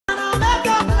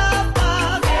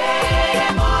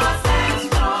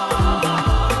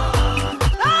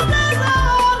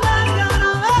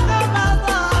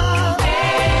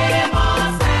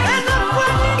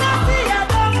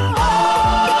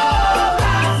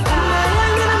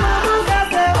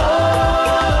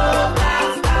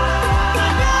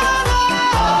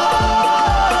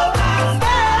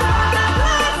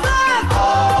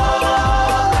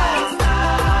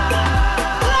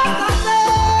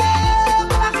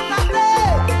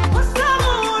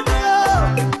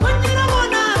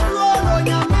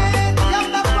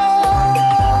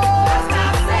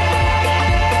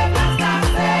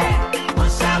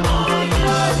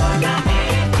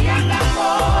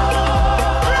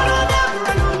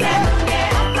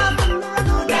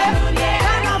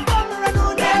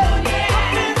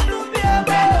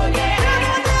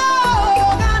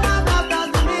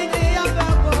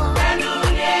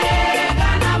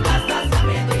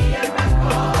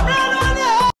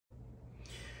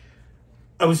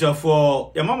I was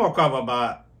for your mama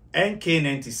about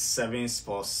NK97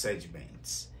 sports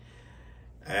segments.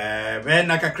 When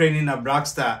Naka Crane a Black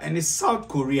Star and in South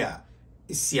Korea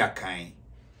is Siakai,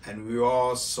 and we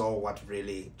all saw what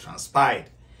really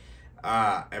transpired.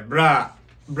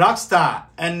 Black Star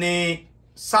and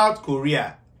South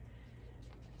Korea.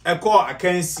 I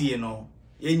can see,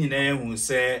 who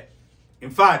say,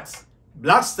 in fact,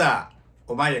 Black Star,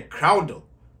 or my crowd.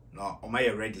 No, my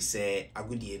already say a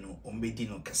good year no,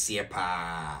 ombedino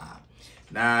casiepa.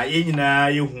 Na yenina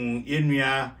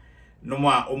yenuya no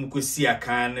more omkusia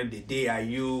can the day are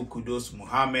you, Kudus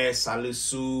Mohammed,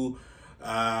 Salisu,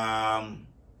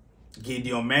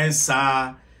 Gideon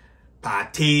Mensa,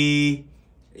 Pate,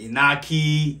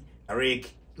 Inaki,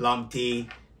 Rick, Lamptey.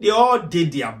 They all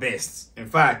did their best. In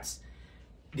fact,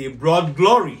 they brought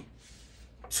glory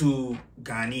to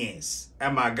Ghanaians.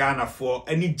 Emma Ghana for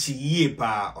any GE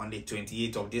on the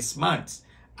 28th of this month.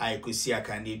 I could see a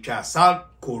candidate South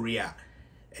Korea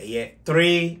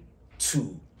 3-2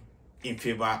 in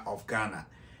favor of Ghana.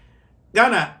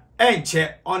 Ghana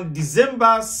enche on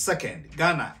December 2nd.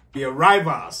 Ghana, the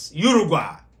rivals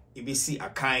Uruguay. EBC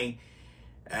Akai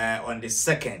on the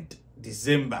 2nd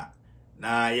December.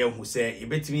 Na ye who say you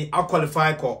bet me I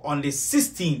qualify on the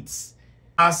 16th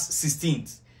as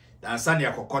 16th. Dan sani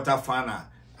yako quarter final,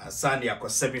 sani yako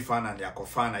semi final, and yako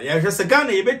final. Ya just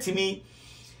Ghana yebetimi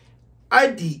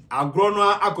ID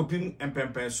agrono akopim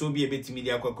empempen so bi yebetimi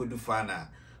dia kwakodu final.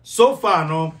 So far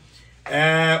no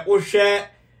o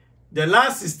share the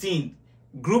last 16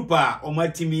 group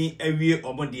omatimi ewie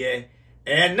omode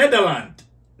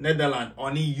Netherlands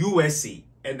oni USA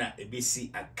na ebisi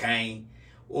akan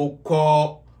o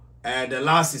call the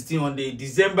last 16 on the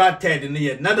December 3rd in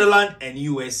the Netherlands and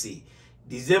USA.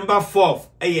 December 4th,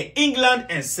 England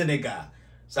and Senegal.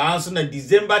 So also na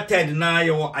December 3rd na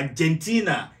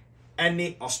Argentina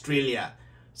and Australia.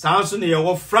 So also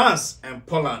na France and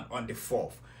Poland on the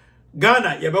 4th.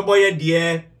 Ghana yebeboye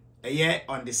die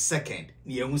on the 2nd.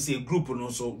 Ye hu say group no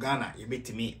so Ghana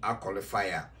yebetimi a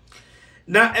qualifier.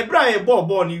 Na ebra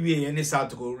ball ni wie ne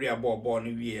South Korea ball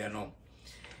ni wie no.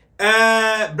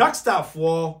 Black Star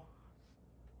for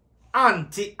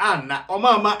Auntie Anna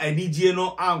omama anigye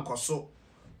no ankoso.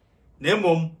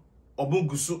 Nemom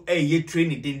obungusu ye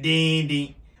training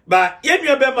din ba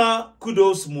yenua bema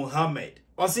Kudus Mohammed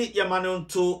osi yamano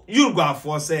to Uruguay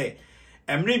for say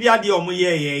emre bia de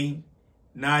omoye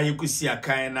na yekusi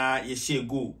akan na ye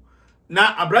shegu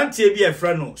na abrantie bi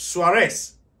efra no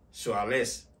Suarez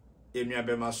yenua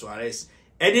bema Suarez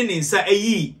edi ninsa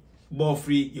eyi ball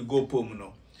free you go pom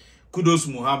no Kudus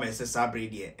Mohammed se sabre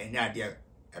de enya de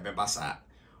ebebasa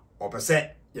opese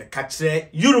ye kachre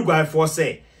Uruguay for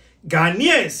say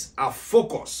Ghanaians are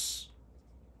focused.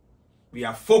 We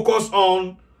are focused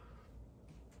on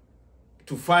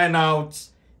to find out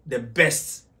the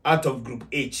best out of Group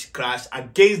H clash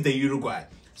against the Uruguay.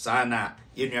 Sana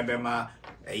yenuabema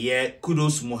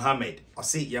Kudus Mohammed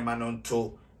osi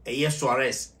yamanonto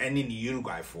Suarez and in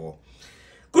Uruguay for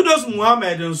Kudus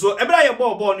Mohammed and so ebra ye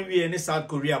ball ni wie ni South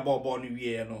Korea ball ni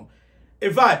wie no.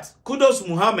 In fact, Kudus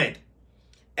Mohammed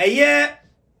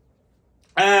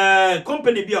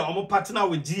company be a partner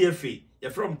with GFA.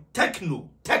 You're from Techno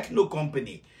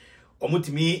company.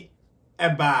 Omutimi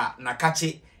eba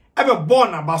nakachi ebe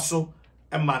born abaso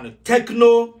emanu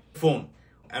Techno phone.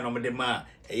 And omedema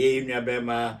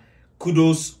nuabema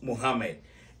Kudus Mohammed.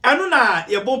 Anu na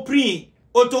yebo pre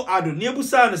Otto Addo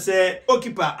nebusa no say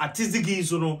okipa atizigi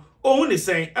so no ohun ne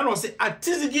sen and say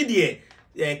atizigi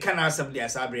de kana assembly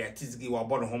asabre atizigi wa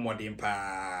born homodin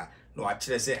pa. No,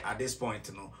 actually say at this point,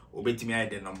 no, obetimi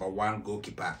the number 1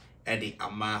 goalkeeper, Eddie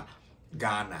Ama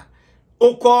Ghana.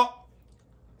 Oko,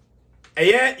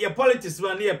 your politics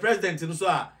one your president no so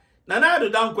Nana Addo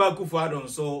down kwa Akufo-Addo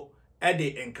so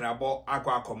Eddie Nkrabo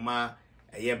akwa koma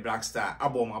Black Star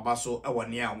abom abaso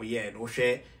ewone a mo no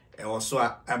hwe also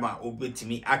ama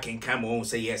obetimi akenkan mo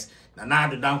say yes Nana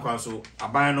Addo down kwa so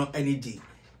aban no anidi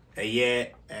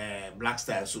Black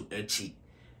Star so echi.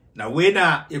 Na we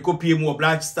na ekopie mu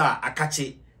Black Star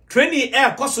akache training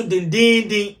koso din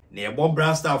na ebo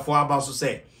Black Star for abaso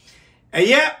say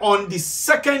on the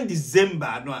 2nd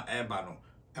December no eba no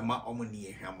ema omoni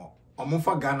ehwamo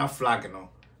omofa Ghana flag no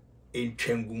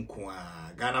entwengu nko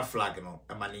a Ghana flag no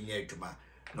ema ne nya adwuma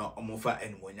no omofa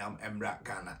enwonyam emra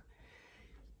Ghana.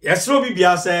 Yes, no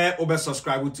bibia say obe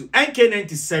subscribe to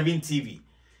NK97 TV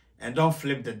and don't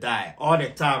flip the die all the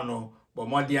time no. But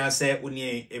more than say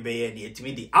uni ebeye de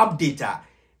etimi di update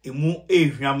emu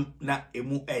ehwam na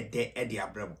emu ede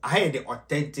abrabo. I had the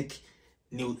authentic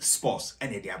new sports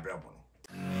and the abrabo.